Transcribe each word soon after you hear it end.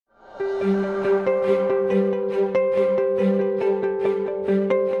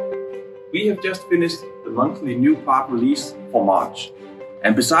just finished the monthly new part release for March.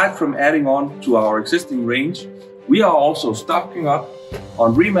 And besides from adding on to our existing range, we are also stocking up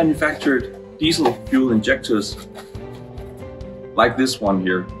on remanufactured diesel fuel injectors like this one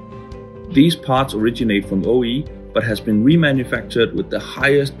here. These parts originate from OE but has been remanufactured with the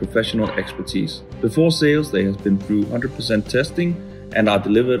highest professional expertise. Before sales, they have been through 100% testing and are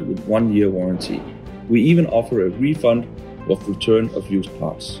delivered with 1-year warranty. We even offer a refund of return of used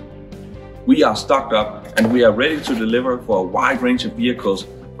parts. We are stocked up and we are ready to deliver for a wide range of vehicles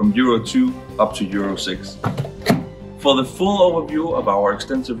from Euro 2 up to Euro 6. For the full overview of our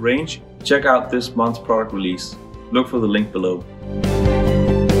extensive range, check out this month's product release. Look for the link below.